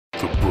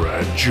The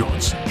Brad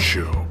Johnson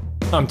Show.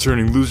 I'm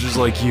turning losers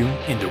like you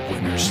into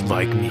winners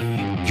like me.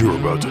 You're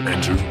about to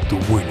enter the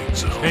winning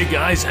zone. Hey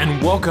guys,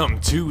 and welcome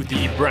to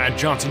the Brad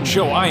Johnson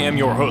Show. I am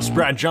your host,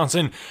 Brad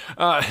Johnson.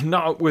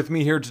 Not with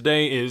me here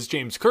today is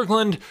James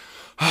Kirkland.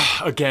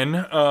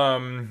 Again,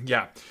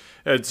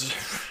 it's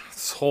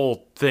this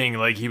whole thing,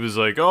 like he was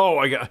like, oh,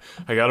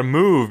 I gotta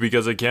move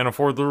because I can't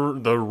afford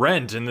the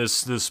rent in this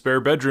spare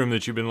bedroom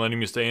that you've been letting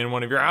me stay in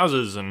one of your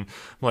houses. And I'm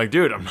like,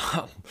 dude, I'm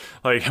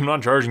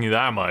not charging you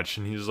that much.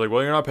 And he's like,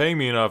 well, you're not paying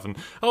me enough. And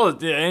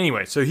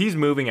anyway, so he's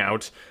moving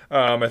out.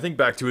 I think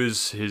back to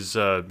his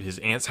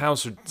aunt's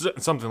house or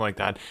something like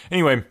that.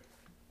 Anyway.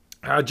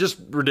 Just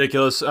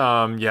ridiculous. He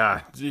couldn't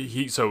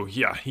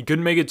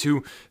make it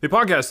to the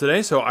podcast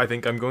today, so I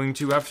think I'm going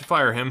to have to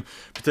fire him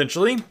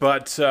potentially,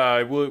 but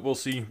we'll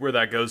see where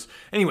that goes.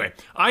 Anyway,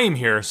 I am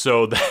here,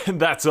 so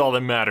that's all that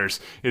matters,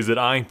 is that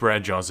I,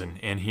 Brad Johnson,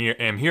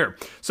 am here.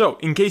 So,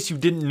 in case you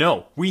didn't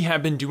know, we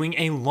have been doing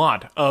a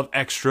lot of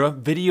extra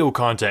video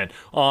content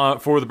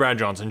for the Brad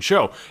Johnson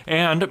Show,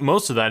 and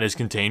most of that is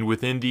contained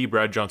within the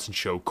Brad Johnson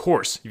Show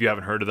course. If you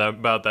haven't heard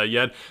about that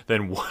yet,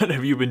 then what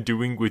have you been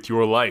doing with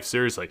your life?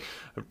 Seriously.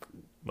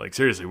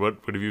 Seriously, what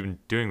have you been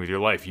doing with your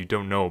life? You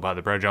don't know about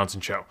the Brad Johnson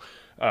Show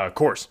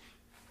course.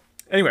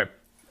 Anyway,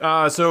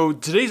 so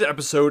today's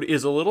episode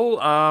is a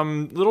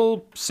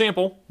little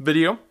sample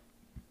video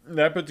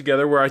that I put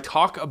together where I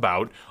talk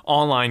about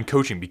online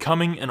coaching,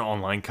 becoming an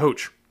online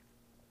coach.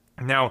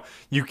 Now,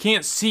 you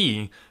can't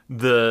see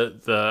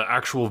the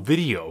actual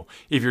video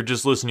if you're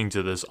just listening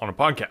to this on a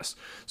podcast.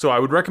 So I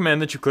would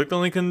recommend that you click the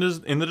link in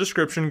the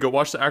description, go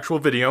watch the actual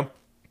video,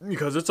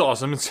 because it's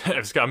awesome.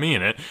 It's got me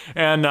in it.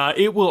 And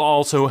it will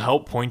also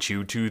help point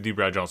you to the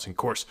Brad Johnson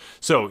course.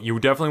 So you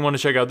definitely want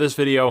to check out this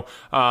video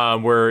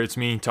where it's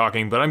me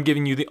talking, but I'm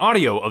giving you the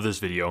audio of this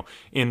video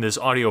in this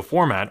audio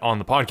format on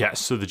the podcast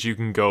so that you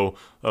can go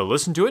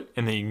listen to it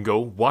and then you can go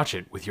watch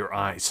it with your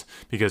eyes,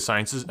 because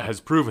science has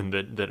proven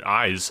that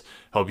eyes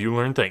help you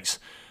learn things.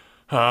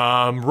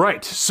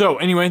 Right. So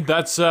anyway,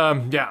 that's,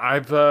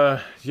 I've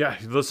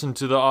listened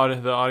to the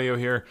audio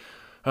here.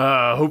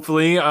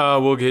 Hopefully,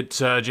 we'll get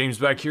James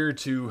back here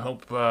to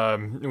help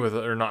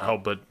not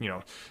help, but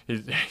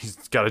he's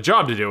got a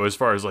job to do as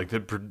far as like the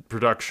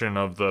production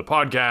of the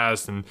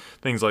podcast and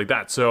things like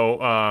that. So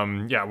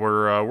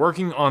we're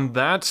working on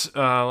that.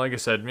 Like I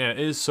said, it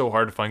is so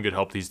hard to find good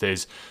help these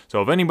days.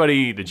 So if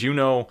anybody that you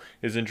know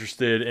is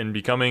interested in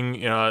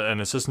becoming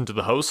an assistant to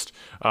the host,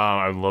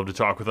 I would love to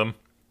talk with them.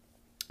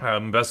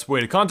 Best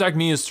way to contact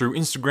me is through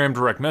Instagram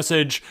direct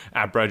message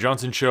at Brad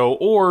Johnson Show,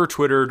 or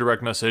Twitter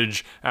direct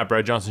message at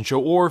Brad Johnson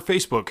Show, or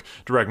Facebook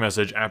direct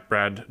message at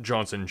Brad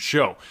Johnson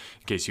Show,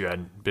 in case you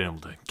hadn't been able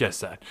to guess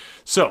that.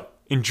 So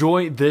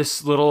enjoy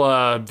this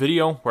little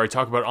video where I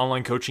talk about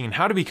online coaching and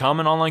how to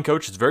become an online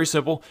coach. It's very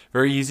simple,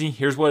 very easy.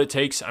 Here's what it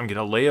takes. I'm going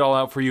to lay it all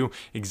out for you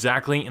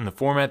exactly in the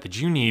format that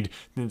you need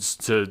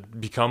to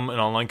become an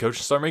online coach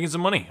and start making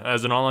some money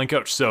as an online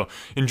coach. So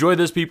enjoy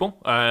this, people,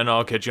 and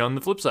I'll catch you on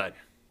the flip side.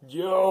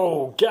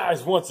 Yo,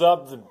 guys, what's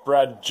up? It's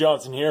Brad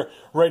Johnson here,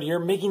 right here,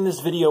 making this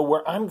video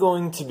where I'm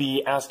going to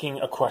be asking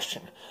a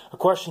question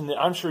that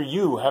I'm sure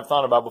you have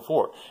thought about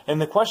before. And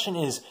the question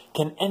is,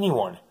 can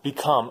anyone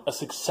become a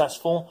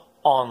successful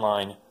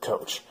online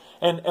coach?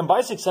 And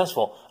by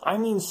successful, I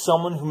mean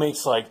someone who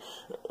makes like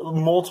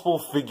multiple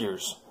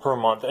figures per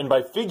month. And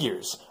by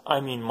figures,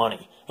 I mean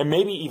money. And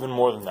maybe even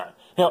more than that.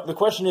 Now, the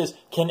question is,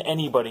 can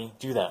anybody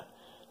do that?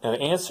 Now,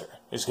 the answer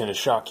is going to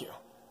shock you.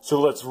 So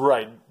let's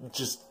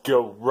just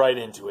go right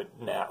into it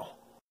now.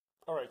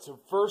 Alright, so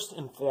first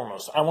and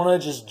foremost, I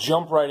want to just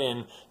jump right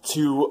in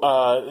to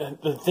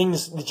the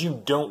things that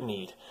you don't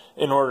need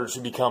in order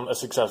to become a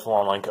successful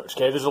online coach,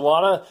 okay? There's a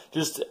lot of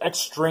just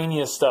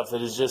extraneous stuff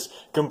that is just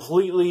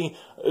completely,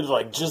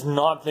 just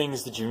not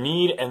things that you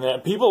need, and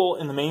that people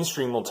in the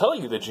mainstream will tell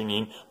you that you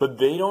need, but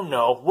they don't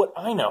know what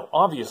I know,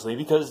 obviously,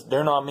 because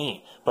they're not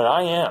me, but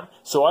I am.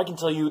 So I can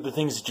tell you the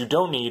things that you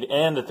don't need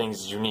and the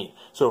things that you need.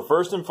 So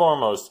first and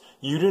foremost,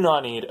 you do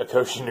not need a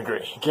coaching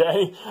degree,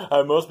 okay?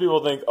 Most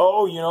people think,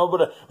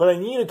 but I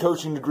need a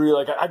coaching degree,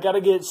 like I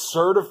gotta get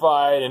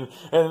certified and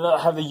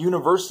have the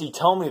university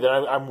tell me that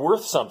I'm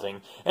worth something,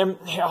 and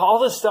all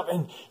this stuff,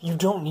 and you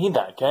don't need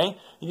that, okay?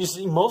 You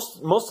see,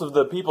 most of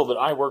the people that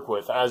I work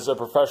with as a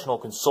professional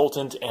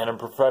consultant and a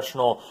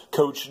professional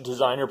coach,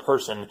 designer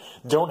person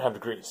don't have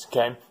degrees,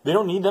 okay? They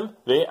don't need them.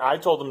 I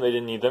told them they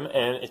didn't need them,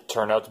 and it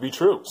turned out to be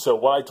true. So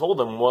what I told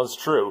them was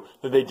true,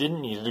 that they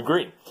didn't need a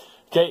degree.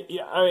 Okay,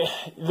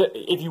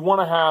 if you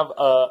want to have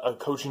a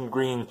coaching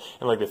degree in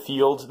like the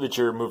field that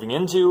you're moving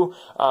into,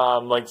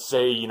 like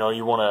say, you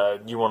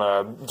want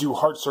to do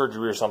heart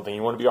surgery or something,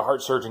 you want to be a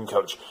heart surgeon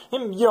coach,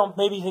 and,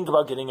 maybe think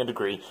about getting a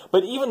degree.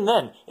 But even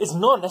then, it's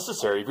not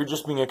necessary if you're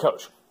just being a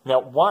coach. Now,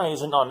 why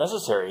is it not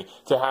necessary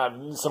to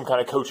have some kind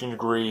of coaching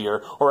degree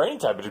or any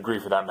type of degree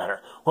for that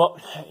matter? Well,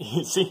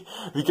 you see,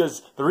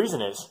 because the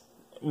reason is,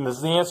 and this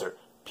is the answer,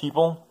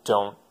 people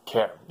don't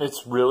care.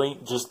 It's really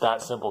just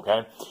that simple,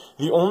 okay?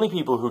 The only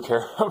people who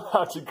care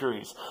about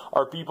degrees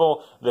are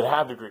people that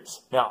have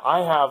degrees. Now, I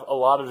have a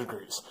lot of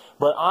degrees,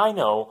 but I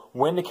know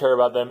when to care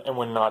about them and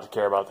when not to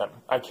care about them.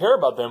 I care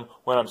about them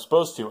when I'm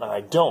supposed to, and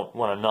I don't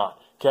when I'm not.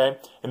 Okay,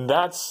 and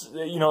that's,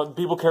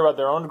 people care about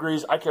their own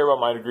degrees. I care about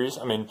my degrees.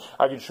 I mean,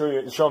 I can show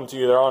them to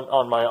you. They're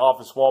on my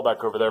office wall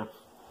back over there.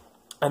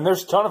 And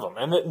there's a ton of them,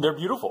 and they're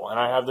beautiful, and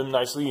I have them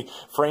nicely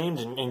framed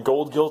in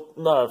gold gilt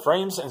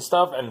frames and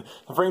stuff, and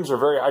the frames are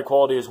very high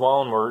quality as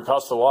well, and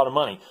cost a lot of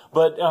money.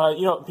 But,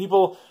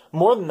 people,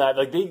 more than that,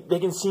 like, they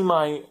can see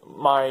my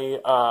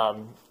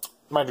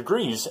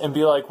degrees and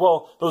be like,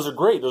 well, those are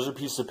great, those are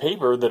pieces of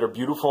paper that are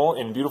beautiful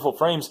in beautiful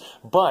frames,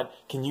 but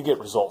can you get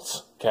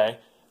results, okay?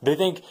 They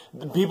think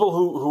the people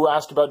who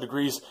ask about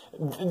degrees,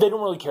 they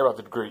don't really care about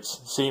the degrees.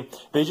 See,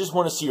 they just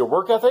want to see your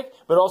work ethic,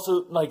 but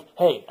also like,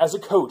 hey, as a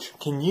coach,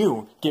 can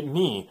you get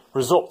me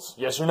results?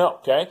 Yes or no?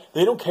 Okay.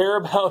 They don't care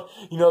about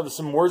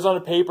some words on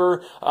a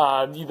paper.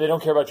 They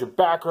don't care about your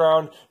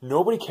background.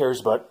 Nobody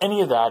cares about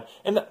any of that,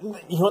 and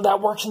that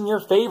works in your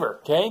favor.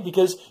 Okay,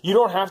 because you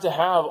don't have to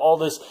have all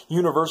this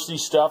university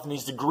stuff and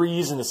these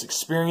degrees and this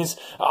experience.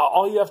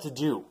 All you have to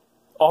do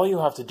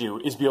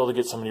is be able to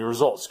get so many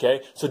results,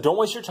 okay? So don't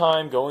waste your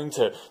time going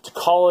to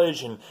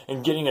college and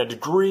getting a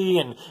degree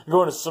and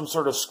going to some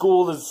sort of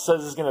school that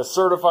says it's going to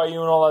certify you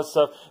and all that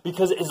stuff,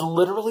 because it's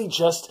literally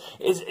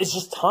it's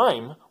just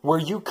time where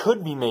you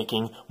could be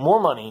making more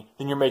money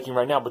than you're making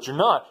right now, but you're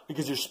not,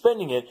 because you're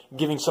spending it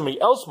giving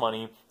somebody else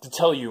money to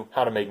tell you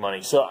how to make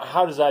money. So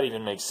how does that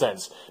even make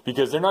sense?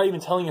 Because they're not even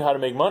telling you how to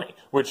make money,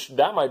 which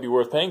that might be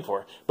worth paying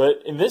for.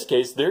 But in this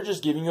case, they're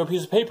just giving you a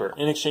piece of paper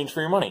in exchange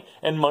for your money.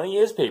 And money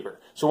is paper.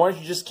 So why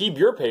don't you just keep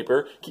your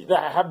paper,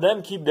 have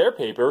them keep their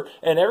paper,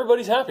 and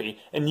everybody's happy.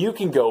 And you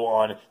can go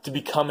on to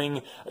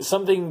becoming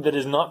something that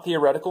is not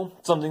theoretical,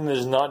 something that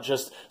is not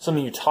just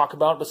something you talk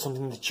about, but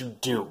something that you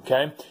do,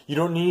 okay? You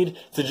don't need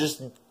to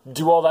just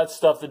do all that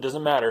stuff that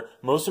doesn't matter.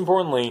 Most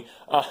importantly,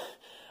 I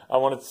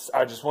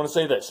just want to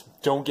say this.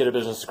 Don't get a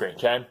business degree,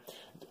 okay?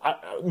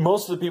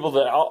 Most of the people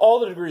all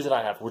the degrees that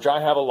I have, which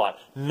I have a lot,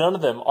 none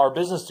of them are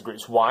business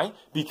degrees. Why?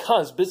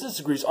 Because business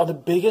degrees are the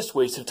biggest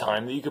waste of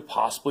time that you could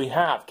possibly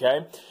have,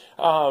 okay?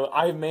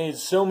 I've made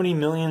so many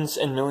millions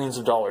and millions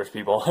of dollars,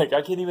 people. Like,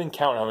 I can't even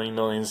count how many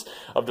millions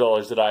of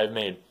dollars that I have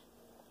made.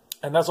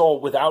 And that's all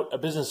without a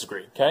business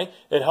degree, okay?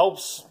 It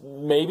helps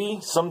maybe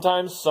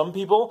sometimes some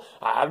people,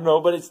 I don't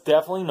know, but it's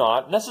definitely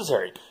not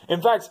necessary.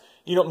 In fact,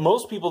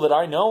 most people that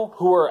I know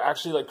who are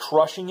actually like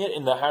crushing it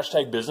in the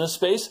hashtag business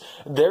space,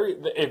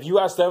 if you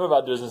ask them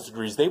about business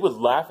degrees, they would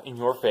laugh in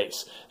your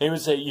face. They would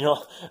say,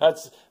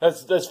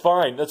 that's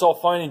fine, that's all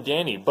fine and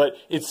dandy, but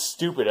it's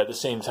stupid at the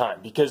same time,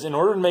 because in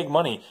order to make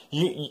money,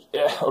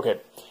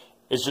 okay,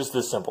 it's just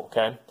this simple,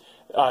 okay?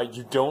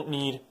 You don't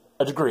need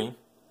a degree,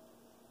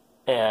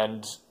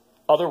 and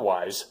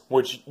otherwise,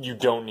 which you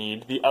don't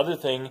need, the other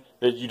thing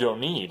that you don't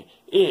need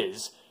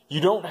is you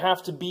don't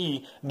have to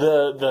be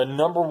the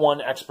number one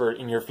expert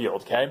in your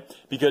field, okay?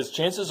 Because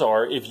chances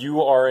are, if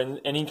you are in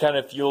any kind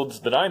of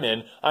fields that I'm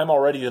in, I'm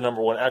already the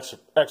number one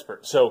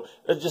expert. So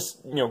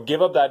just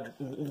give up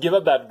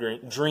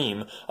that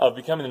dream of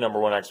becoming the number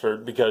one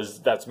expert,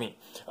 because that's me.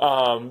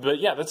 But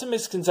yeah, that's a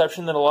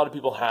misconception that a lot of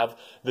people have,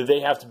 that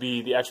they have to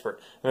be the expert.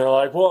 And they're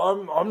like,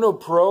 well, I'm no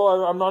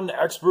pro. I'm not an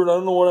expert. I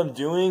don't know what I'm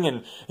doing,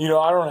 and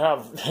I don't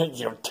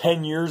have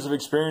 10 years of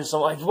experience.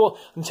 I'm like, well,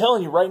 I'm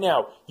telling you right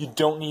now, you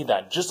don't need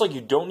that. Just like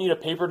you don't need a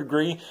paper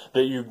degree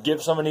that you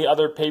give somebody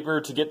other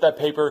paper to get that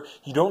paper,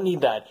 you don't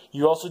need that.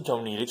 You also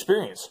don't need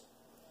experience.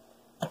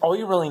 All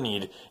you really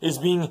need is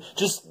being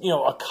just,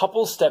 a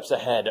couple steps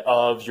ahead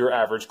of your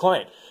average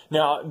client.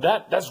 Now,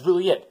 that's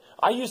really it.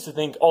 I used to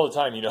think all the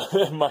time,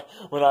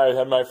 when I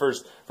had my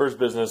first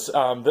business,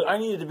 that I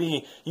needed to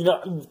be,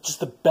 just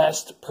the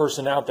best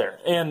person out there.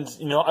 And,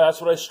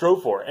 that's what I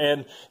strove for.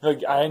 And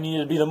I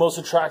needed to be the most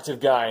attractive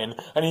guy, and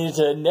I needed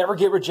to never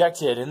get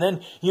rejected. And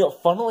then,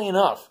 funnily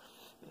enough,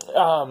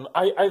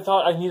 I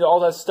thought I needed all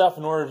that stuff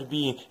in order to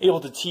be able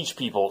to teach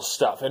people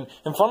stuff. And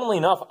funnily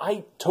enough,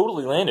 I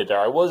totally landed there.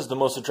 I was the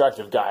most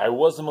attractive guy. I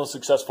was the most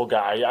successful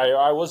guy.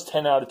 I was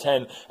 10 out of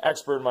 10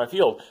 expert in my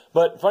field.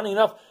 But funny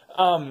enough,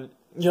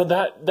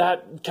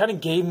 that kind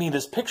of gave me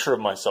this picture of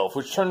myself,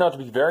 which turned out to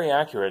be very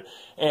accurate.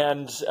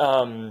 And, a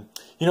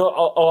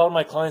lot of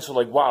my clients were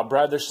like, wow,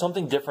 Brad, there's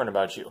something different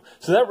about you.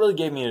 So that really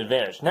gave me an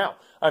advantage. Now,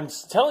 I'm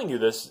telling you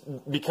this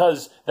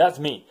because that's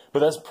me, but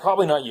that's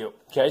probably not you,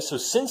 okay? So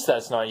since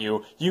that's not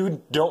you,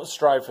 you don't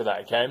strive for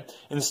that, okay?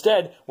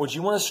 Instead, what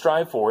you want to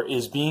strive for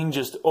is being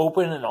just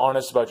open and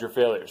honest about your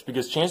failures,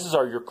 because chances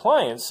are your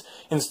clients,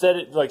 since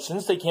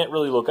they can't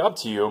really look up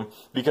to you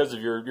because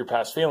of your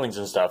past failings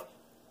and stuff,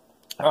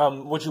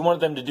 what you want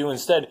them to do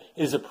instead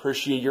is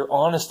appreciate your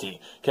honesty,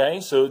 okay?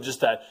 So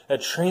just that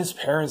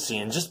transparency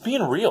and just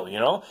being real,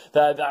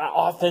 that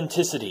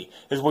authenticity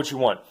is what you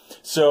want.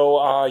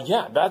 So,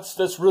 yeah,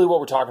 that's really what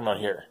we're talking about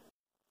here.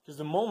 Because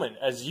the moment,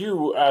 as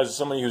you, as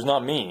somebody who's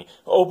not me,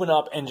 open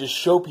up and just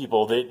show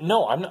people that,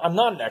 no, I'm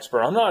not an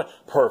expert, I'm not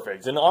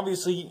perfect, and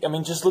obviously, I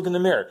mean, just look in the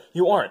mirror,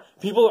 you aren't.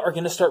 People are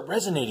going to start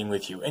resonating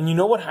with you, and you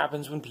know what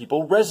happens when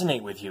people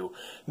resonate with you.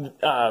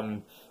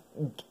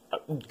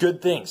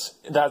 Good things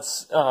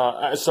that's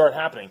start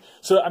happening.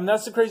 So I mean,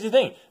 that's the crazy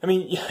thing. I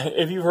mean,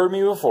 if you've heard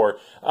me before,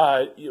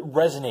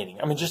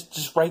 resonating. I mean,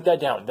 just write that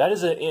down. That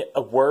is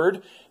a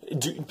word.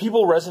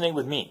 People resonate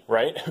with me,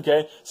 right?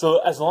 Okay. So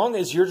as long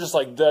as you're just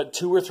like the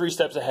 2 or 3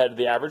 steps ahead of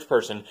the average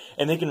person,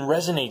 and they can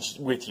resonate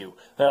with you,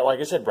 like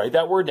I said, write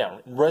that word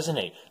down.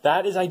 Resonate.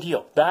 That is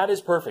ideal. That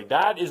is perfect.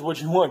 That is what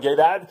you want. Okay.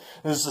 That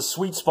is the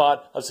sweet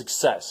spot of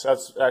success.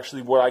 That's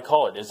actually what I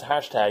call it. Is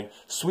hashtag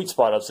sweet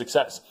spot of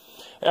success.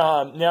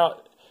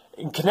 Now,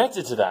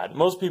 connected to that,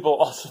 most people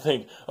also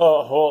think,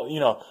 oh, well,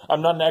 you know,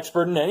 I'm not an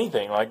expert in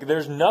anything. Like,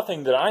 there's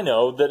nothing that I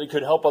know that it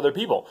could help other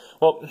people.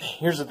 Well,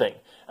 here's the thing.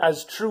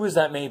 As true as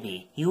that may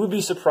be, you would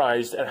be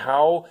surprised at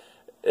how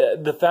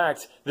the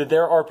fact that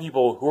there are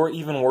people who are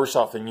even worse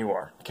off than you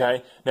are,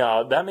 okay?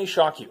 Now, that may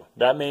shock you.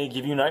 That may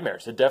give you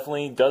nightmares. It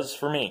definitely does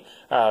for me.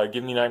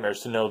 Give me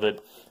nightmares to know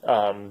that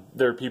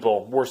there are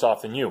people worse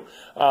off than you.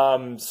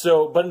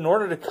 But in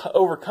order to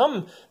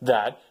overcome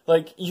that,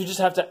 like, you just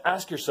have to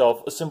ask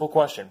yourself a simple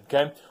question,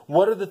 okay?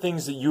 What are the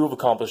things that you have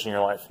accomplished in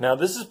your life? Now,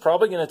 this is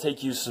probably going to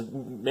take you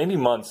maybe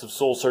months of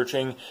soul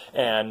searching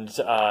and,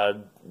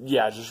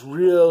 just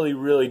really,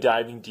 really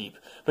diving deep.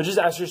 But just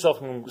ask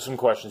yourself some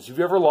questions. Have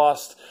you ever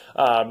lost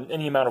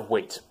any amount of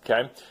weight,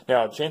 okay?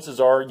 Now, chances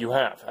are you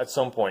have at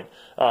some point.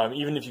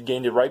 Even if you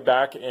gained it right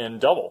back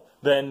and double,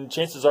 then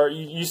chances are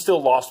you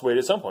still lost weight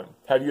at some point.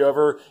 Have you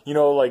ever,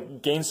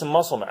 like gained some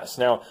muscle mass?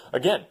 Now,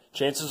 again,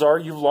 chances are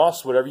you've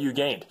lost whatever you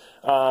gained.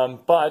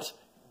 But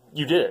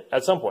you did it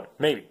at some point,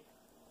 maybe.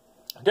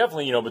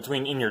 Definitely,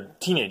 in your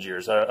teenage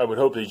years, I would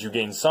hope that you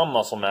gained some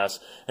muscle mass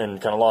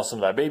and kind of lost some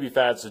of that baby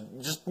fat. So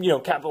just,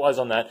 capitalize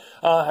on that.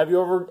 Have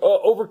you ever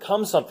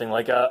overcome something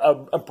like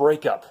a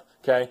breakup?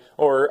 Okay,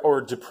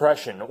 or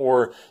depression,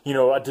 or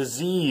a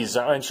disease.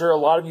 I'm sure a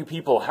lot of you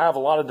people have a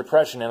lot of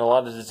depression and a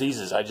lot of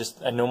diseases.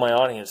 I know my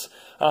audience.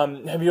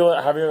 Have you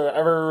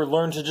ever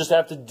learned to just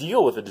have to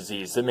deal with a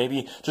disease that may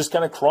be just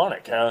kind of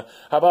chronic? How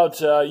about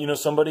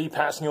somebody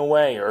passing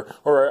away,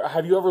 or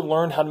have you ever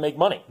learned how to make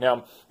money?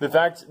 Now, the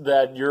fact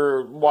that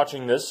you're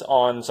watching this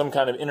on some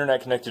kind of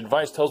internet connected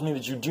device tells me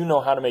that you do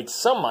know how to make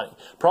some money.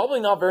 Probably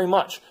not very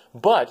much,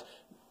 but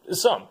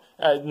some.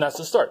 And that's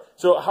the start.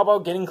 So how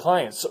about getting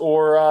clients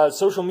or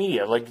social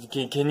media? Like,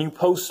 can you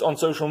post on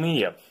social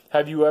media?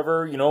 Have you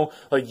ever,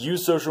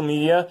 used social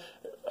media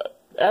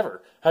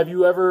ever? Have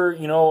you ever,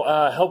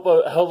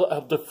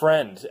 helped a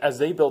friend as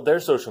they build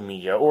their social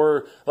media?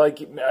 Or,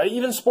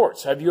 even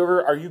sports. Are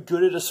you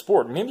good at a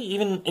sport? Maybe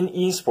even an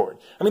e-sport.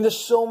 I mean, there's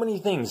so many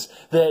things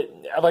that,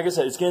 like I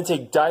said, it's going to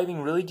take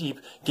diving really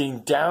deep, getting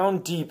down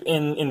deep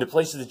into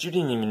places that you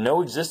didn't even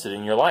know existed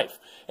in your life.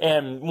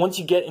 And once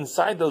you get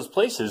inside those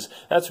places,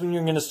 that's when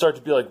you're going to start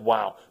to be like,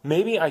 wow,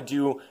 maybe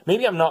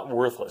I'm not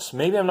worthless.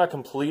 Maybe I'm not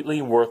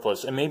completely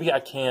worthless. And maybe I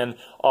can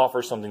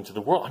offer something to the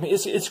world. I mean,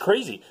 it's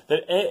crazy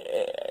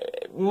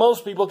that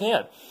most people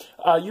can.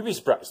 You'd be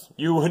surprised.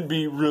 You would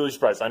be really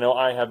surprised. I know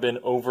I have been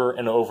over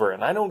and over,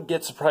 and I don't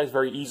get surprised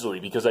very easily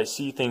because I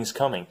see things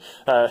coming.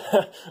 I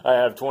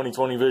have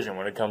 20/20 vision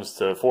when it comes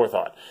to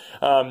forethought.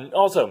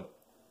 Also,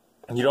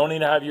 you don't need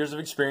to have years of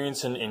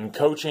experience in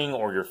coaching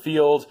or your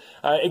field.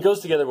 It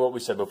goes together with what we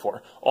said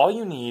before. All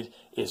you need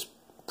is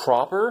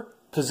proper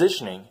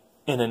positioning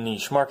in a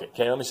niche market.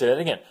 Okay, let me say that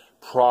again.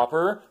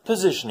 Proper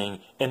positioning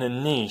in a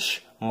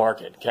niche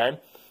market. Okay,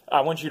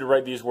 I want you to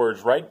write these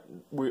words, right?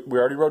 We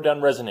already wrote down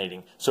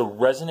resonating. So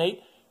resonate,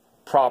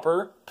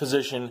 proper,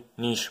 position,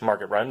 niche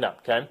market. Write them down,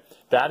 okay?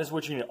 That is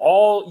what you need.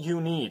 All you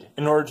need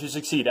in order to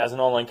succeed as an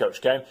online coach,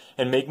 okay?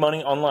 And make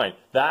money online.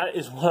 That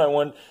is what I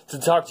want to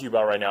talk to you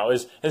about right now,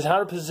 is how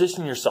to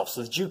position yourself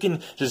so that you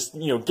can just,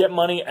 get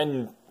money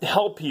and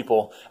help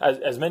people,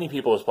 as many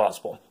people as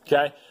possible,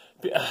 okay?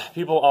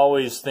 People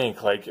always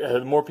think,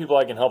 the more people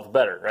I can help, the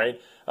better,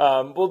 right?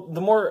 Well,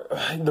 the more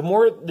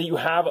that you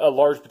have a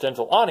large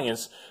potential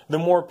audience, the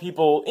more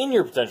people in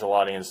your potential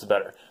audience, the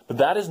better. But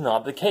that is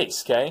not the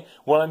case, okay?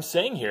 What I'm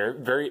saying here,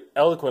 very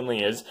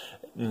eloquently, is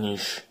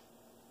niche,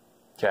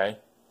 okay?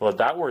 Let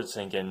that word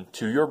sink in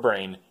to your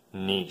brain,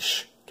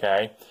 niche,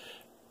 okay?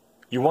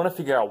 You want to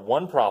figure out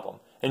one problem,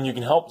 and you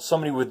can help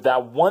somebody with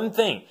that one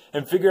thing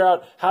and figure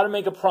out how to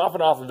make a profit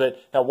off of it.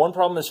 Now, one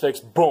problem is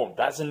fixed, boom,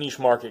 that's a niche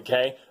market,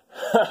 okay?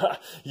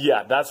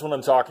 Yeah, that's what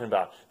I'm talking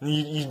about.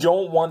 You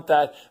don't want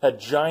that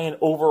giant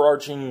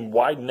overarching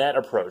wide net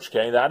approach,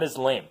 okay? That is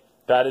lame.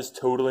 That is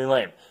totally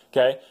lame,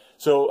 okay?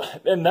 So,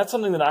 and that's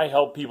something that I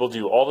help people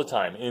do all the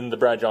time in the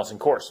Brad Johnson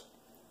course.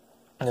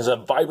 There's a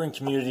vibrant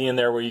community in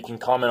there where you can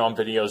comment on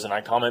videos and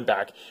I comment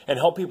back and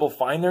help people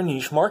find their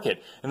niche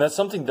market. And that's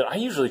something that I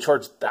usually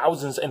charge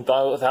thousands and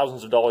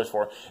thousands of dollars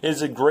for. It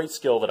is a great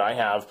skill that I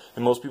have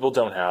that most people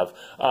don't have.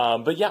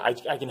 But yeah,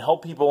 I can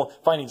help people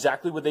find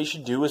exactly what they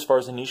should do as far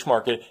as a niche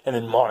market and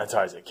then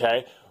monetize it,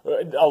 okay?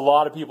 A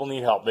lot of people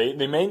need help.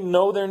 They may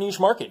know their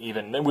niche market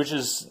even, which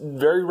is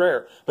very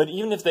rare. But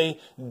even if they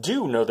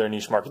do know their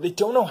niche market, they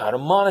don't know how to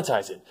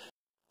monetize it.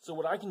 So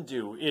what I can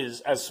do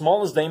is, as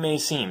small as they may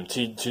seem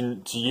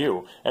to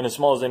you, and as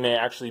small as they may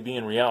actually be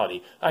in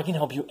reality, I can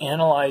help you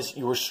analyze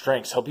your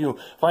strengths, help you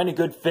find a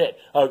good fit,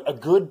 a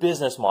good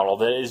business model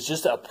that is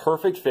just a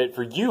perfect fit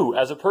for you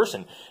as a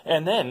person.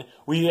 And then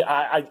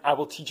I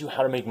will teach you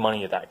how to make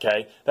money at that,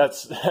 okay?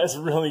 That's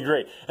really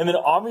great. And then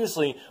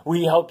obviously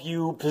we help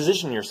you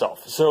position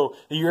yourself so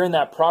that you're in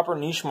that proper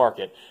niche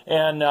market.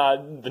 And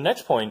the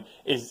next point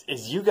is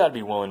you got to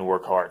be willing to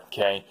work hard,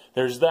 okay?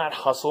 There's that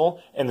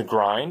hustle and the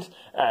grind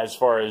as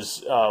far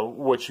as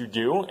what you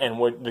do and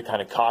what the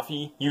kind of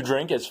coffee you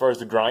drink as far as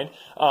the grind,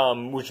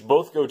 which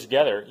both go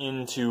together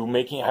into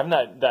having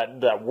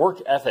that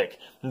work ethic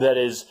that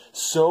is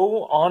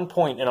so on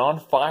point and on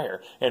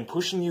fire and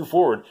pushing you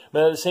forward.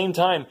 But at the same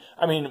time,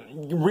 I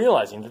mean,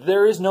 realizing that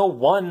there is no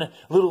one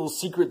little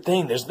secret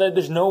thing.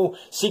 There's no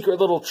secret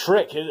little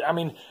trick. I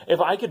mean, if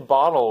I could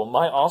bottle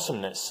my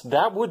awesomeness,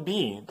 that would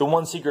be the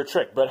one secret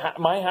trick. But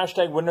my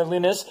hashtag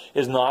winnerliness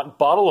is not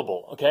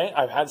bottleable, okay?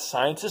 I've had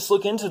scientists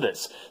look into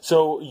this.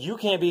 So you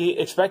can't be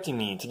expecting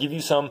me to give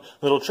you some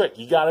little trick.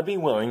 You got to be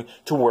willing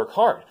to work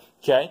hard,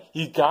 okay?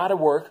 You got to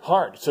work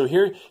hard. So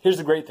here's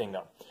the great thing,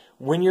 though.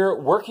 When you're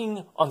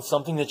working on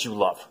something that you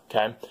love,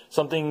 okay,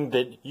 something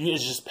that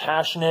is just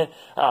passionate,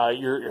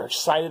 you're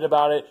excited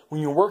about it,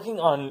 when you're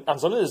working on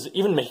something that's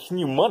even making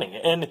you money,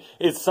 and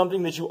it's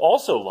something that you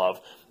also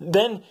love,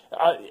 then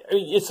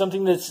it's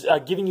something that's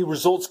giving you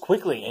results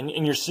quickly,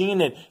 and you're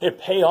seeing it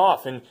pay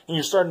off, and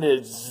you're starting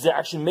to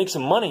actually make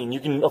some money, and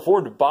you can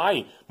afford to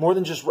buy more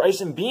than just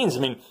rice and beans. I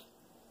mean,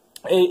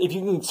 if you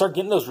can start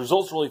getting those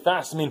results really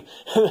fast, I mean,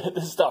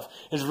 this stuff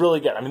is really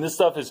good. I mean, this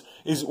stuff is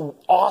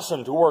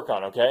awesome to work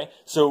on, okay?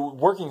 So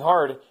working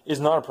hard is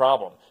not a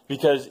problem,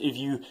 because if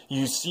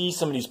you see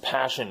somebody's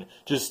passion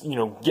just,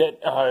 get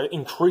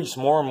increase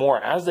more and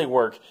more as they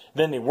work,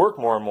 then they work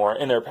more and more,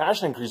 and their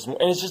passion increases more.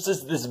 And it's just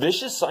this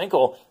vicious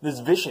cycle,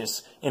 this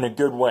vicious in a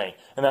good way.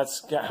 And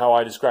that's how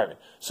I describe it.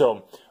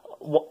 So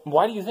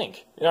why do you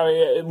think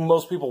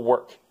most people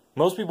work?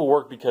 Most people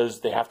work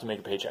because they have to make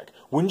a paycheck.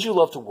 Wouldn't you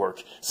love to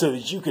work so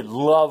that you could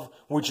love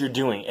what you're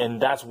doing?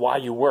 And that's why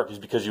you work, is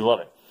because you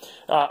love it.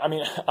 I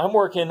mean, I'm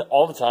working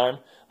all the time,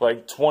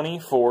 like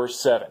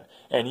 24/7,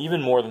 and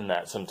even more than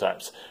that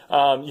sometimes.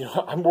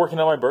 I'm working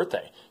on my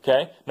birthday,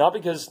 okay? Not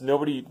because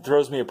nobody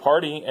throws me a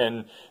party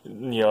and,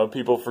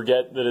 people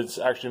forget that it's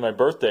actually my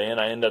birthday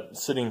and I end up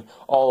sitting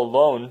all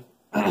alone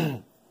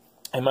in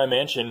my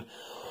mansion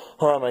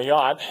or on my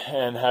yacht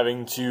and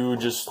having to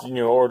just,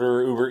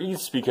 order Uber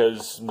Eats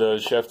because the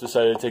chef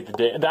decided to take the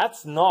day.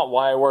 That's not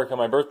why I work on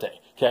my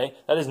birthday, okay?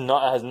 That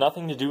has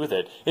nothing to do with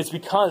it. It's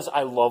because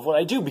I love what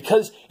I do,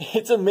 because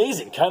it's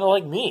amazing, kind of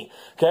like me,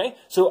 okay?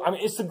 So, I mean,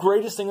 it's the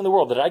greatest thing in the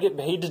world that I get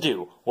paid to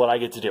do what I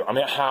get to do. I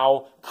mean,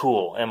 how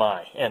cool am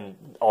I?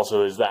 And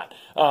also is that.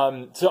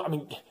 So, I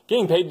mean,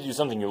 getting paid to do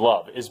something you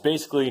love is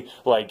basically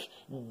like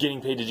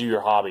getting paid to do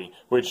your hobby,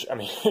 which, I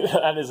mean,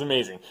 that is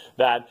amazing.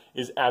 That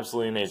is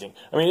absolutely amazing.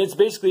 I mean,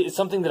 it's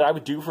something that I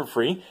would do for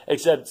free,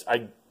 except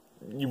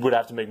you would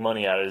have to make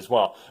money at it as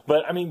well.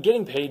 But, I mean,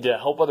 getting paid to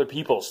help other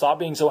people, stop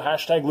being so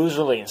hashtag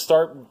loserly and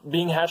start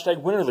being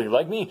hashtag winnerly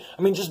like me.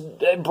 I mean, just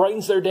it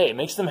brightens their day. It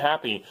makes them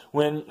happy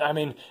when, I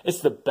mean, it's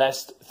the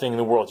best thing in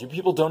the world. You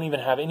people don't even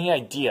have any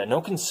idea,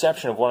 no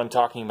conception of what I'm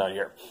talking about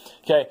here.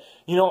 Okay,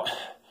 you know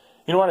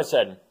what I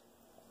said?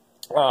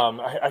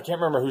 I can't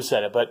remember who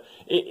said it, but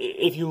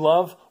if you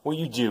love what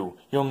you do,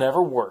 you'll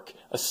never work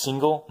a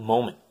single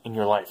moment in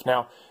your life.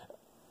 Now,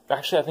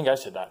 actually, I think I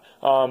said that.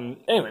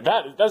 Anyway,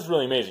 that's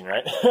really amazing,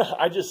 right?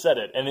 I just said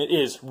it, and it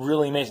is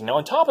really amazing. Now,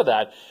 on top of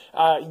that,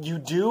 you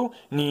do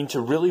need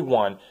to really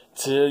want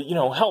to,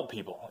 help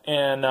people.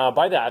 And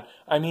by that,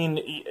 I mean,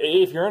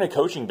 if you're in a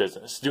coaching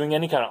business, doing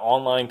any kind of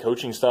online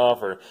coaching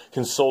stuff or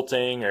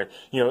consulting or,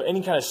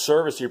 any kind of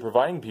service you're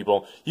providing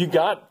people, you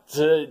got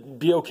to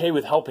be okay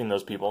with helping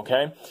those people,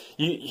 okay?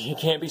 You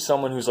can't be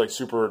someone who's like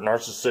super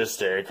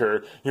narcissistic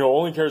or,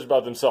 only cares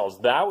about themselves.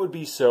 That would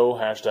be so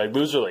hashtag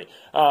loserly.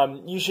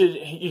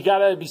 You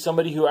gotta be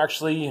somebody who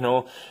actually,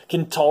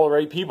 can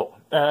tolerate people.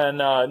 And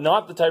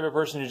not the type of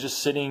person who's just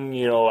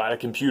sitting, at a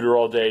computer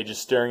all day,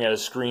 just staring at a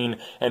screen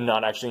and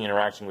not actually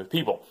interacting with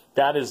people.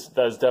 That is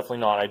definitely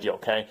not ideal,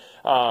 okay?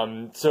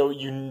 So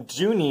you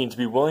do need to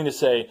be willing to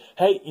say,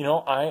 hey,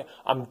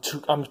 I'm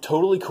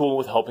totally cool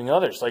with helping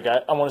others. Like,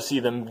 I want to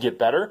see them get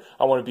better.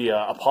 I want to be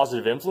a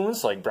positive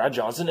influence like Brad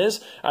Johnson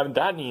is. I mean,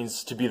 that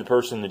needs to be the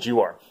person that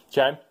you are,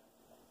 okay?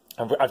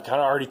 I've kind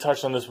of already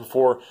touched on this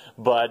before,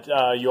 but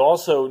you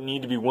also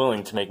need to be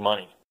willing to make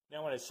money.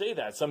 Now, when I say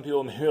that, some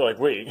people may be like,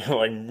 wait,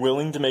 like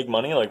willing to make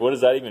money? Like, what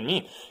does that even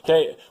mean?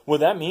 Okay,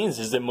 what that means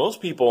is that most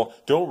people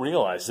don't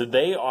realize that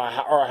they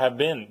have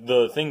been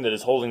the thing that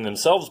is holding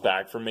themselves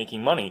back from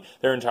making money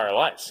their entire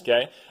lives,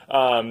 okay?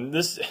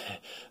 This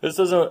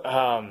doesn't,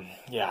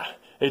 yeah,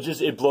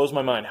 it blows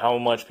my mind how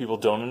much people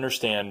don't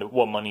understand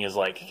what money is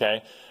like,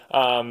 okay?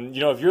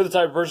 If you're the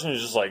type of person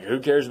who's just like, who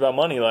cares about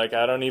money? Like,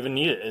 I don't even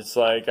need it. It's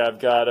like, I've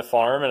got a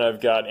farm and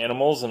I've got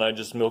animals and I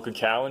just milk a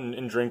cow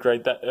and drink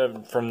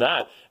from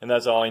that. And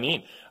that's all I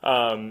need.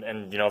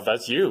 If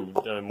that's you,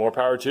 more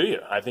power to you.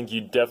 I think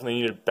you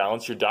definitely need to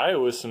balance your diet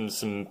with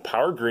some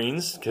power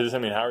greens. Cause how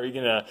are you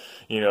going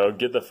to,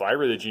 get the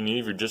fiber that you need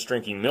if you're just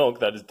drinking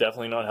milk? That is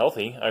definitely not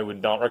healthy. I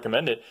would not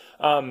recommend it.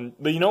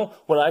 But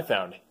what I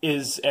found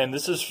is, and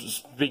this is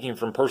speaking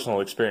from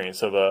personal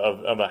experience of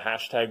a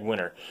hashtag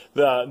winner,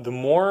 the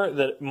more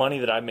money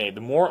that I've made,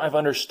 the more I've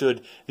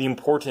understood the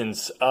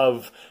importance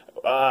of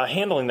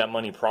handling that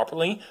money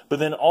properly, but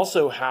then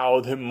also how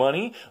the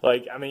money,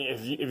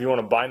 if you want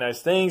to buy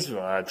nice things, if you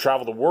want to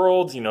travel the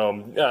world,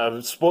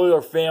 spoil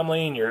your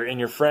family and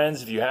your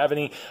friends if you have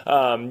any,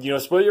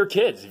 spoil your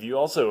kids if you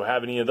also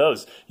have any of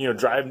those,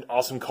 drive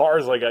awesome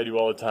cars like I do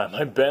all the time.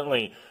 My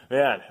Bentley,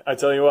 man, I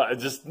tell you what,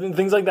 just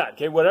things like that.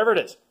 Okay, whatever it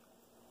is.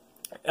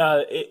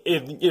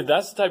 If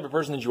that's the type of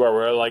person that you are,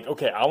 where like,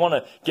 okay, I want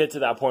to get to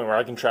that point where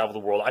I can travel the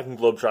world, I can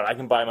globetrot, I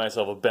can buy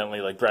myself a Bentley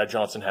like Brad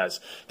Johnson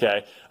has,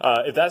 okay?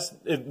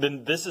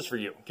 Then this is for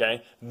you,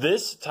 okay?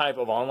 This type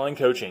of online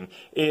coaching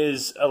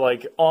is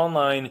like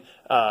online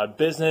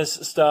business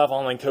stuff,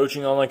 online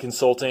coaching, online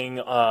consulting,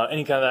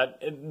 any kind of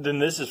that, then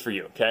this is for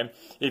you, okay?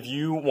 If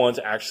you want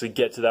to actually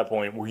get to that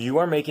point where you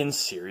are making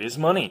serious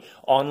money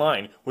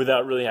online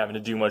without really having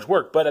to do much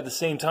work, but at the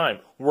same time,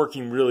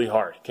 working really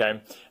hard,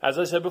 okay? As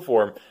I said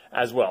before,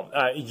 as well,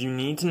 you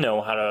need to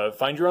know how to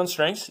find your own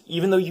strengths,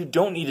 even though you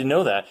don't need to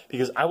know that,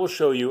 because I will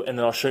show you, and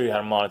then I'll show you how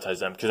to monetize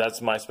them, because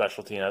that's my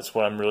specialty, and that's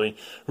what I'm really,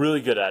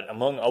 really good at,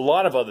 among a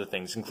lot of other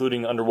things,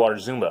 including underwater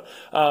Zumba.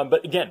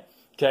 But again,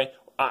 okay,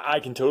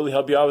 I can totally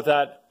help you out with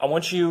that. I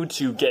want you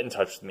to get in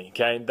touch with me,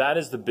 okay? That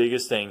is the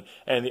biggest thing.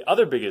 And the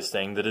other biggest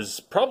thing that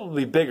is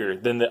probably bigger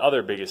than the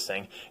other biggest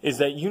thing is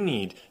that you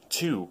need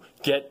to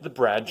get the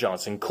Brad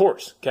Johnson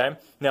course, okay?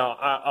 Now,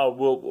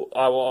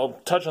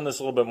 I'll touch on this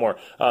a little bit more.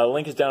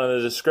 Link is down in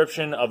the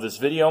description of this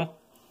video.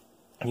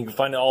 You can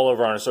find it all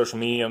over on our social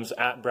mediums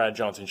at Brad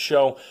Johnson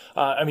Show.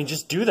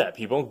 Just do that,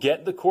 people.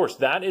 Get the course.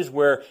 That is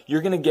where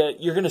you're going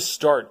to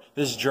start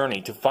this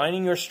journey to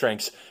finding your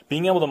strengths,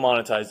 being able to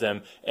monetize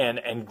them,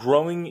 and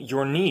growing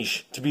your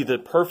niche to be the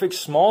perfect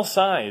small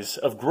size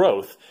of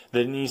growth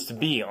that it needs to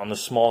be on the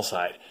small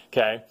side,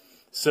 okay?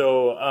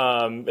 So,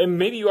 and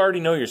maybe you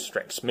already know your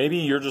strengths. Maybe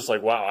you're just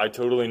like, wow, I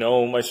totally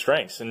know my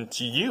strengths. And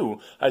to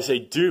you, I say,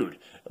 dude,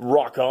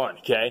 rock on,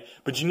 okay?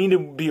 But you need to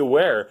be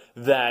aware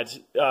that,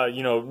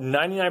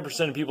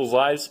 99% of people's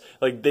lives,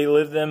 like, they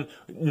live them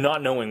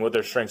not knowing what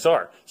their strengths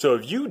are. So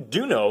if you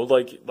do know,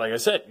 like I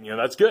said,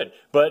 that's good.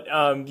 But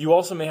you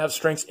also may have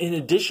strengths in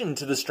addition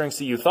to the strengths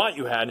that you thought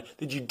you had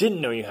that you didn't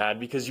know you had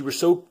because you were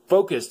so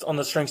focused on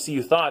the strengths that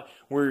you thought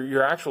were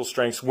your actual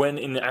strengths when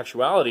in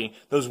actuality,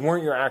 those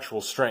weren't your actual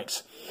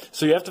strengths.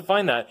 So you have to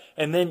find that,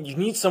 and then you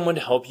need someone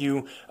to help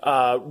you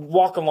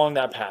walk along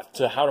that path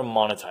to how to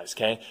monetize,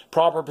 okay?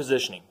 Proper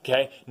positioning,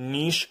 okay?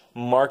 Niche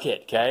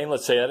market, okay?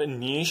 Let's say that, a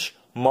niche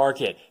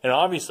market. And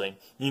obviously,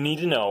 you need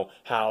to know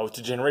how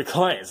to generate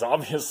clients,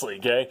 obviously,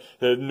 okay?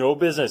 No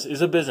business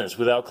is a business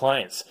without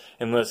clients,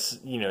 unless,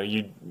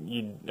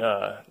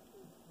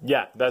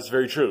 yeah, that's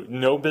very true.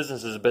 No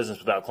business is a business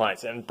without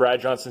clients. And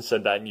Brad Johnson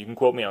said that, and you can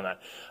quote me on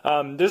that.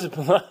 There's a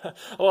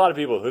lot of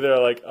people who they're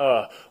like,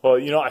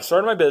 I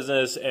started my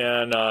business,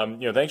 and,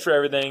 thanks for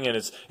everything, and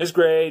it's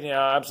great,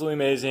 absolutely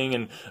amazing.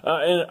 And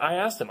I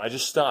asked them, I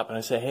just stop, and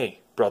I say, hey,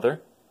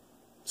 brother,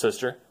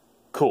 sister,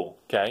 cool,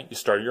 okay? You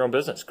started your own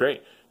business,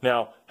 great.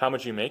 Now, how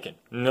much are you making?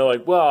 And they're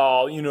like,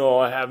 well,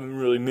 I haven't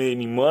really made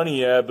any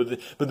money yet, but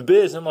the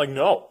biz. I'm like,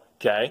 no,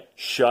 okay?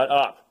 Shut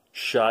up.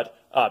 Shut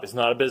up. It's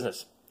not a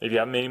business. If you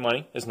haven't made any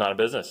money, it's not a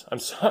business.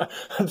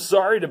 I'm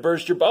sorry to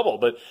burst your bubble,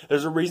 but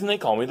there's a reason they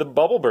call me the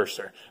bubble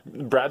burster.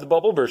 Brad the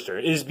bubble burster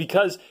is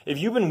because if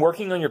you've been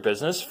working on your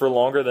business for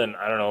longer than,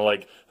 I don't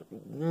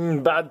know,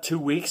 about 2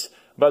 weeks,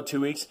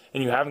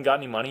 and you haven't got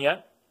any money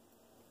yet,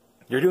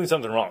 you're doing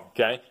something wrong,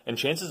 okay? And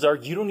chances are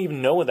you don't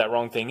even know what that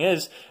wrong thing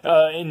is,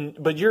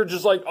 but you're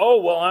just like, oh,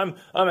 well, I'm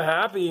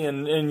happy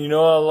and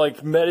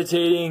like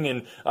meditating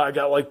and I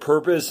got like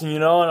purpose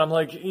and I'm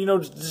like,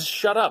 just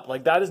shut up.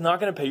 Like that is not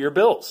going to pay your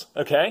bills,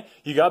 okay?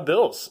 You got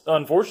bills,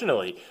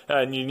 unfortunately,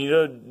 and you need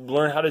to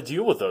learn how to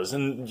deal with those.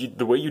 And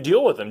the way you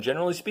deal with them,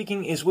 generally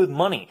speaking, is with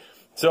money.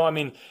 So,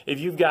 if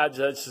you've got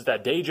just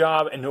that day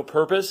job and no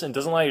purpose and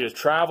doesn't allow you to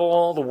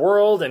travel the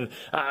world, and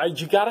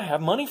you got to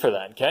have money for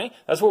that, okay?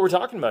 That's what we're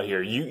talking about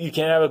here. You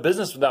can't have a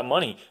business without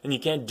money, and you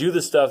can't do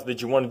the stuff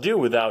that you want to do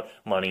without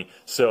money.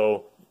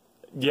 So,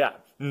 yeah,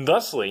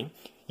 thusly,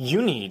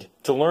 you need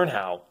to learn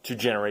how to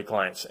generate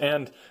clients.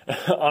 And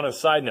on a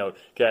side note,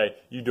 okay,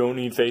 you don't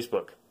need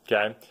Facebook.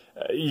 okay?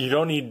 You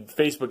don't need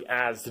Facebook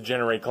ads to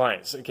generate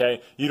clients,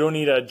 okay? You don't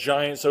need a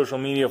giant social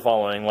media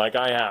following like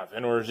I have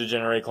in order to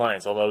generate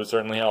clients, although it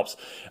certainly helps.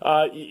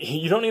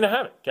 You don't need to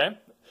have it, okay?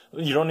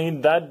 You don't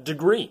need that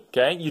degree,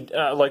 okay?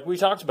 Like we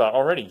talked about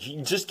already.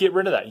 You just get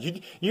rid of that.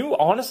 You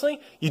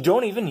honestly, you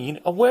don't even need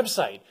a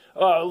website,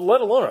 let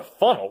alone a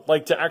funnel,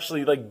 like to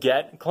actually like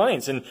get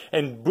clients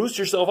and boost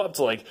yourself up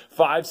to like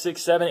 5,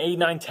 6, 7, 8,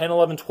 9, 10,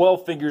 11,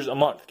 12 figures a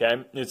month,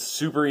 okay? It's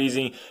super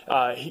easy.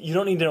 You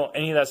don't need to know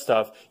any of that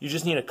stuff. You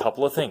just need a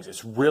couple of things.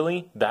 It's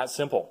really that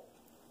simple.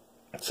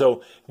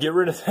 So get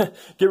rid of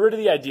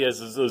the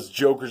ideas of those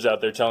jokers out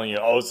there telling you,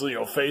 oh, it's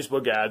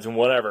Facebook ads and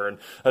whatever, and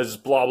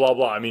just blah blah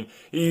blah. I mean,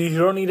 you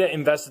don't need to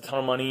invest a ton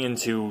of money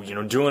into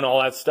doing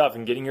all that stuff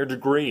and getting your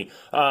degree.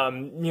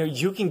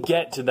 You can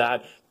get to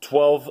that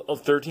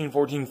 12, 13,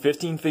 14,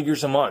 15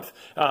 figures a month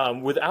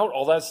without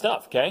all that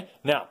stuff. Okay.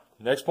 Now,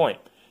 next point.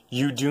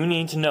 You do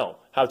need to know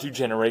how to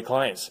generate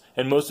clients,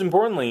 and most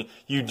importantly,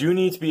 you do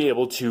need to be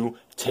able to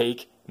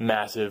take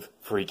massive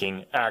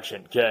freaking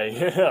action,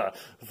 okay?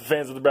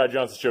 Fans of the Brad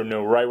Johnson Show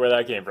know right where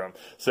that came from.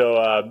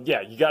 So,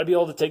 yeah, you got to be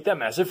able to take that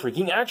massive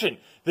freaking action.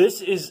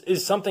 This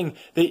is something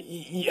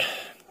that,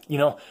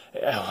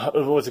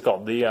 what's it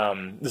called?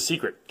 The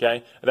Secret,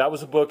 okay? That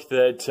was a book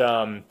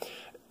that,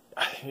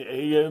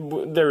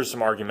 there was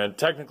some argument.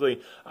 Technically,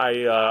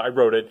 I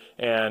wrote it,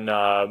 and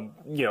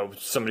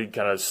somebody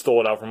kind of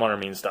stole it out from under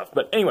me and stuff.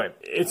 But anyway,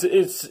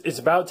 it's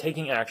about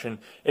taking action.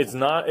 It's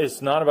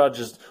not about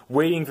just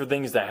waiting for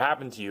things to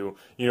happen to you.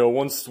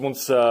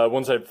 Once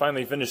I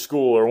finally finish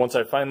school, or once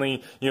I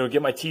finally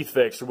get my teeth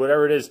fixed, or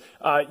whatever it is.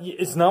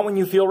 It's not when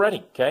you feel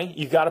ready. Okay,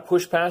 you got to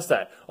push past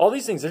that. All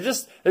these things they're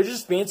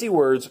just fancy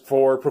words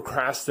for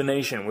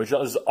procrastination, which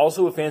is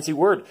also a fancy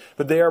word,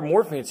 but they are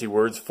more fancy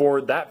words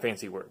for that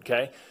fancy word.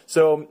 Okay,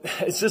 so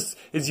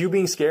it's you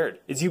being scared.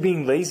 It's you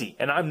being lazy,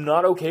 and I'm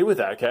not okay with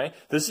that. Okay,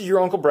 this is your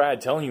Uncle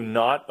Brad telling you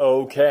not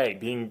okay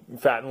being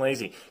fat and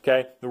lazy.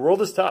 Okay, the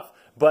world is tough.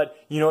 But,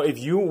 if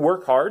you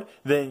work hard,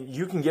 then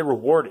you can get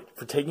rewarded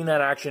for taking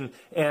that action.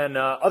 And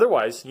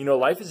otherwise,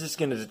 life is just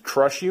going to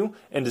crush you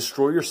and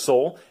destroy your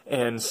soul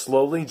and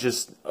slowly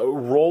just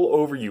roll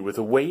over you with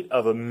the weight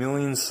of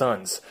 1,000,000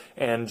 suns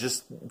and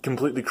just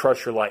completely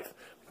crush your life.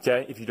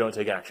 Okay, if you don't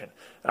take action.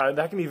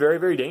 That can be very,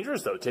 very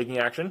dangerous, though, taking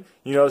action.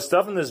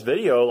 Stuff in this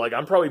video, like,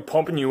 I'm probably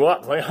pumping you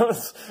up. Like,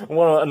 that's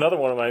another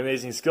one of my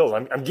amazing skills.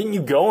 I'm getting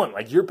you going.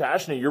 Like, you're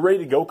passionate. You're ready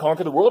to go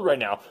conquer the world right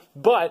now.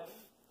 But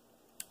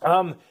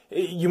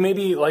you may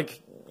be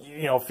like,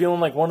 feeling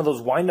like one of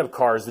those wind-up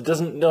cars that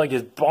doesn't,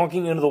 is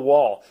bonking into the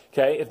wall,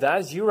 okay? If that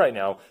is you right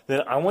now,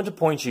 then I want to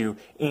point you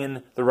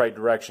in the right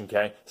direction,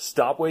 okay?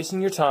 Stop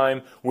wasting your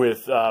time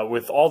with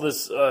all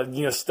this,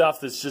 stuff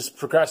that's just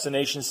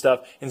procrastination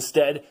stuff.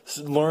 Instead,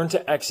 learn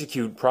to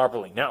execute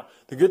properly. Now,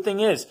 the good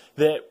thing is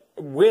that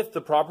with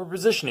the proper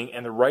positioning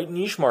and the right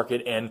niche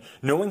market and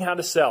knowing how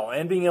to sell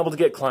and being able to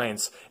get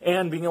clients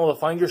and being able to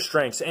find your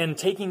strengths and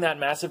taking that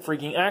massive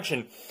freaking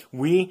action,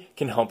 we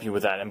can help you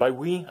with that. And by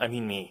we, I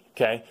mean me,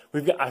 okay?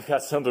 I've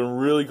got something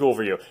really cool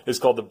for you. It's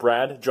called the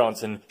Brad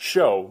Johnson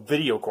Show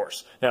video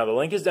course. Now, the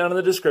link is down in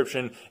the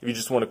description. If you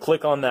just want to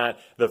click on that,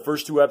 the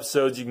first 2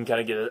 episodes, you can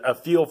kind of get a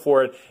feel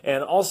for it.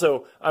 And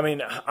also, I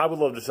would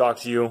love to talk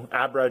to you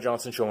at Brad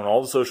Johnson Show on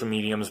all the social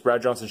mediums,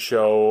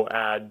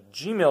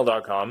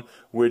 bradjohnsonshow@gmail.com,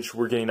 which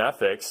we're getting that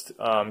fixed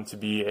to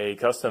be a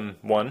custom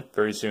one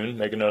very soon.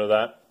 Make a note of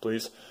that,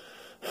 please.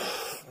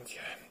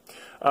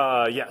 So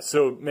I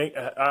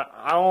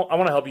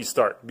want to help you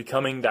start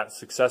becoming that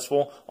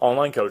successful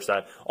online coach,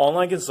 that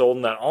online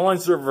consultant, that online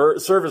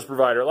service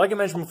provider. Like I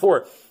mentioned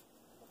before,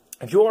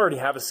 if you already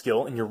have a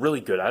skill and you're really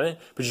good at it,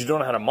 but you don't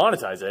know how to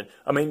monetize it,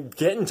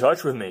 get in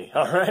touch with me,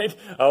 all right?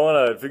 I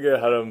want to figure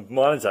out how to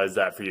monetize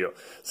that for you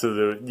so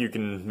that you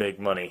can make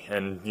money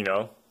and,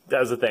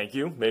 as a thank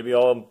you, maybe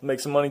I'll make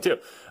some money too.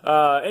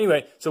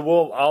 Anyway,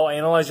 so I'll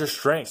analyze your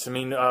strengths.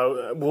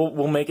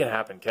 We'll make it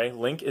happen. Okay,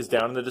 link is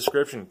down in the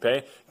description.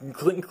 Okay,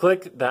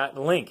 click that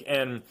link,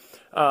 and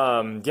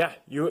I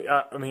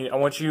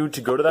want you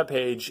to go to that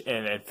page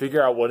and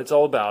figure out what it's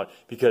all about,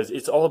 because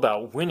it's all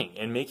about winning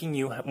and making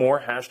you more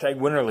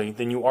 #winnerly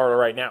than you are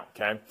right now.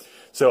 Okay,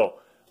 so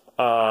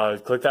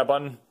click that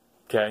button.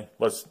 Okay,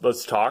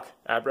 let's talk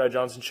at Brad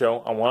Johnson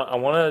Show.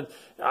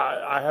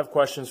 I have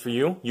questions for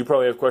you. You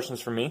probably have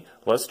questions for me.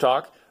 Let's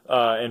talk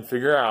and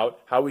figure out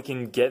how we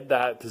can get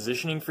that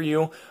positioning for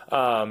you.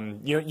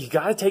 You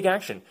got to take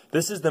action.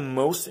 This is the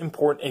most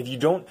important. If you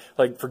don't,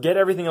 forget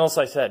everything else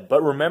I said,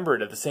 but remember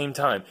it at the same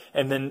time,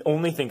 and then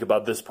only think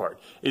about this part,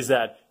 is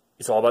that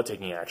it's all about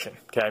taking action.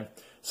 Okay.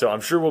 So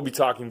I'm sure we'll be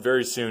talking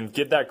very soon.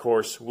 Get that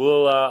course.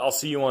 I'll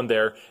see you on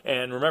there.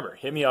 And remember,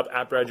 hit me up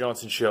at Brad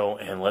Johnson Show,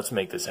 and let's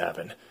make this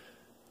happen.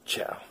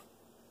 Ciao.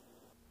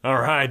 All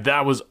right,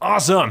 that was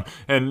awesome.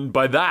 And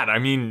by that, I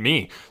mean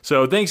me.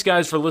 So thanks,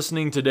 guys, for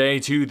listening today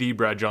to the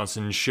Brad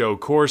Johnson Show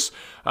course.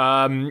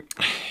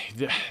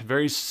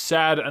 Very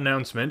sad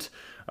announcement.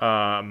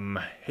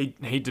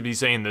 hate to be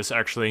saying this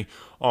actually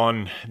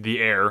on the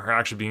air, or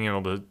actually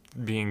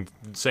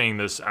saying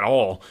this at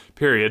all,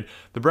 period.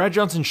 The Brad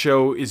Johnson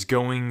Show is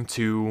going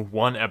to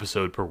 1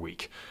 episode per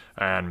week.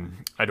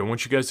 And I don't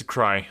want you guys to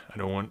cry. I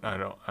don't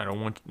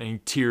want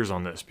any tears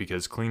on this,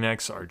 because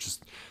Kleenex are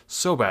just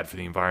so bad for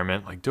the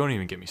environment. Like, don't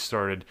even get me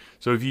started.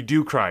 So if you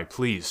do cry,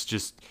 please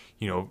just,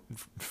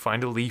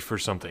 find a leaf or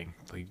something.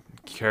 Like,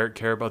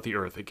 care about the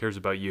earth. It cares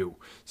about you.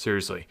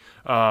 Seriously.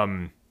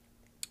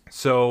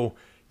 So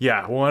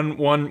yeah,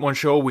 one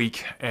show a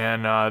week,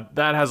 and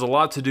that has a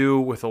lot to do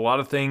with a lot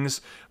of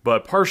things,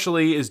 but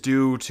partially is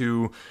due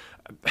to.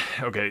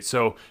 Okay,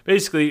 so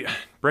basically,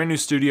 brand new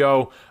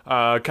studio,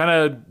 kind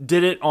of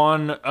did it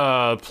on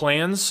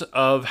plans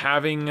of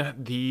having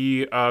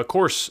the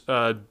course,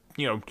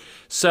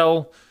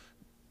 sell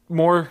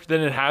more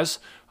than it has.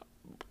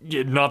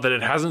 Not that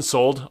it hasn't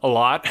sold a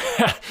lot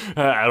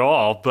at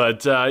all,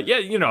 but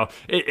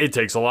it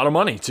takes a lot of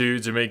money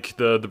to make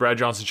the Brad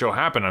Johnson Show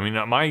happen. I mean,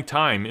 my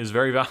time is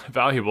very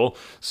valuable,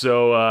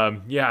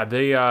 so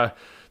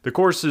the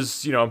course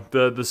is,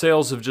 the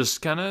sales have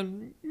just kind of,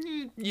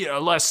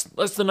 less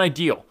than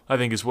ideal, I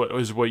think is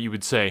what you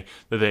would say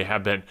that they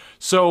have been.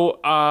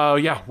 So,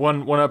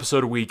 one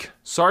episode a week.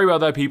 Sorry about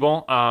that,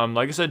 people.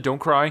 Like I said, don't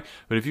cry,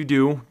 but if you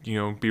do,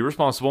 be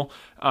responsible.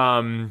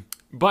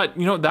 But,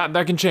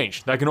 that can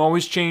change. That can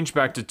always change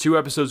back to 2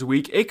 episodes a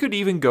week. It could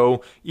even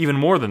go even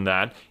more than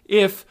that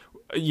if,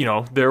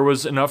 there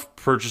was enough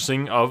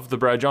purchasing of the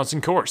Brad Johnson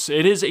course.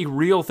 It is a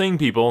real thing,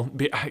 people.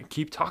 I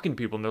keep talking to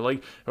people, and they're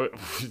like,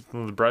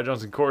 the Brad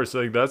Johnson course,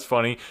 like, that's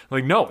funny.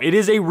 Like, no, it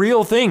is a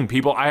real thing,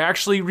 people. I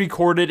actually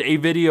recorded a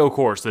video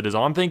course that is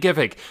on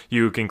Thinkific.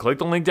 You can click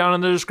the link down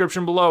in the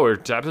description below, or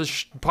tap the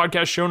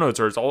podcast show notes,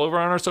 or it's all over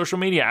on our social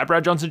media, at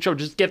Brad Johnson Show.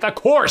 Just get that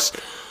course.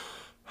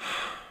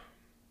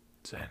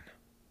 Zen.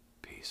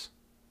 Peace.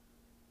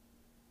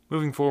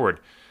 Moving forward,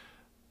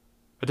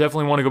 I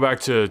definitely want to go back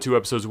to 2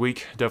 episodes a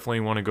week.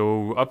 Definitely want to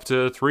go up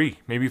to 3,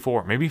 maybe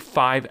 4, maybe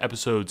 5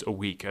 episodes a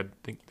week. I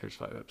think there's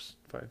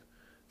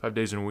 5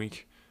 days in a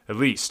week, at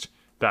least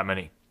that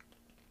many.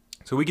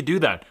 So we could do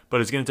that,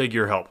 but it's going to take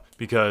your help,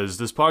 because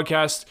this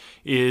podcast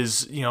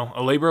is,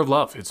 a labor of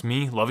love. It's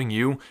me loving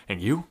you, and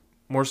you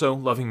more so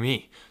loving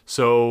me.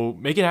 So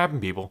make it happen,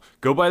 people.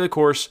 Go buy the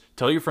course,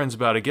 tell your friends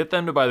about it, get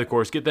them to buy the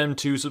course, get them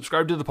to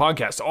subscribe to the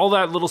podcast. All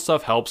that little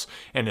stuff helps,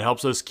 and it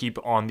helps us keep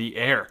on the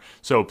air.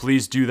 So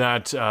please do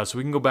that, so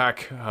we can go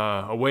back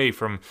away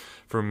from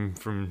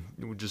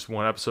just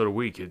 1 episode a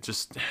week. It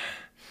just,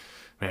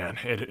 man,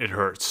 it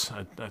hurts.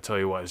 I tell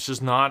you what, it's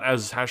just not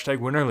as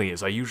 #winnerly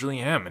as I usually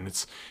am, and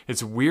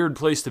it's a weird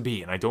place to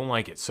be, and I don't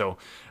like it. So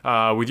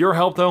with your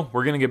help, though,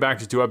 we're going to get back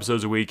to 2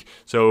 episodes a week.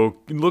 So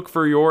look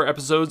for your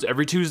episodes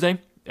every Tuesday.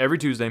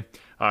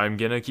 I'm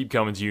going to keep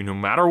coming to you no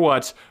matter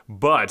what,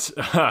 but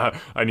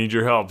I need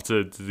your help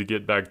to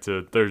get back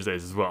to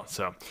Thursdays as well.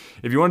 So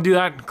if you want to do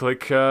that,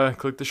 click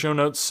the show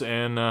notes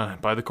and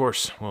buy the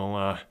course.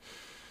 Well,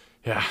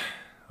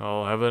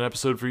 I'll have an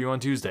episode for you on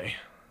Tuesday.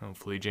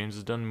 Hopefully James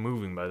is done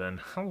moving by then.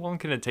 How long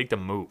can it take to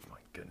move? My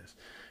goodness.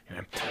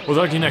 Anyway, we'll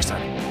talk to you next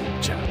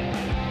time. Ciao.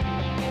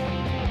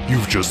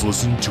 You've just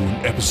listened to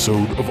an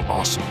episode of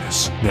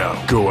awesomeness.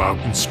 Now, go out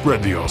and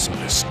spread the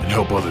awesomeness and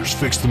help others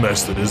fix the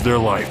mess that is their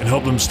life, and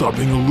help them stop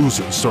being a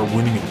loser and start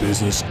winning in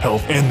business,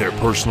 health, and their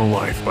personal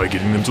life by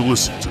getting them to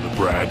listen to The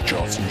Brad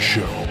Johnson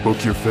Show.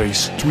 Book your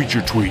face, tweet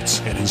your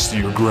tweets, and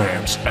Insta your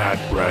grams at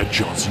Brad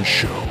Johnson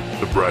Show.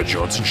 The Brad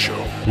Johnson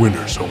Show.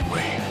 Winners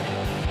only.